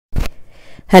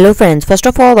Hello friends, first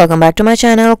of all welcome back to my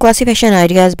channel Classy Fashion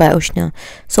Ideas by Ushna.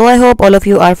 So I hope all of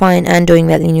you are fine and doing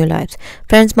well in your lives.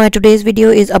 Friends, my today's video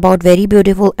is about very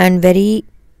beautiful and very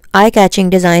eye-catching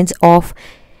designs of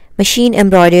machine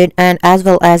embroidered and as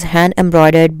well as hand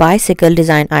embroidered bicycle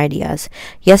design ideas.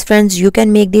 Yes friends, you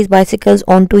can make these bicycles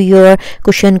onto your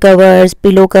cushion covers,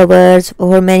 pillow covers,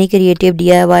 or many creative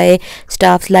DIY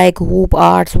stuffs like hoop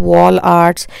arts, wall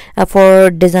arts, for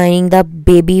designing the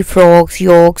baby frocks,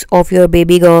 yokes of your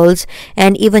baby girls,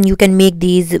 and even you can make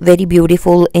these very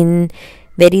beautiful in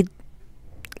very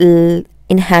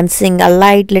enhancing a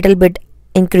light little bit,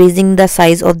 increasing the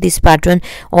size of this pattern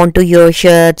onto your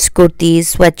shirts,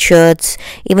 kurtis, sweatshirts.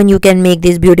 Even you can make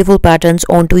these beautiful patterns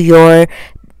onto your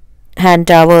hand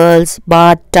towels,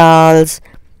 bath towels,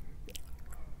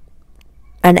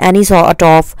 and any sort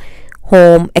of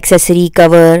home accessory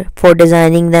cover for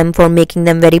designing them, for making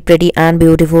them very pretty and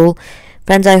beautiful.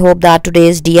 Friends, I hope that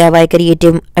today's DIY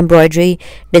creative embroidery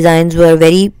designs were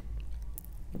very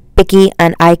picky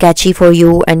and eye-catchy for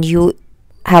you, and you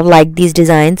have liked these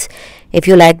designs. If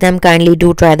you like them, kindly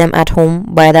do try them at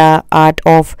home by the art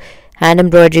of hand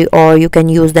embroidery, or you can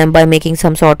use them by making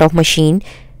some sort of machine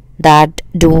that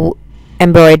do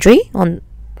embroidery on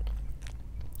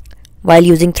while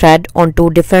using thread onto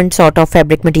different sort of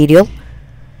fabric material.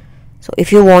 So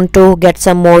if you want to get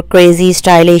some more crazy,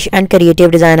 stylish and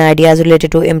creative design ideas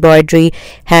related to embroidery,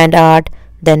 hand art,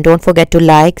 then don't forget to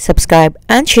like, subscribe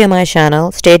and share my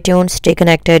channel. Stay tuned, stay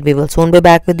connected. We will soon be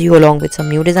back with you along with some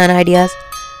new design ideas.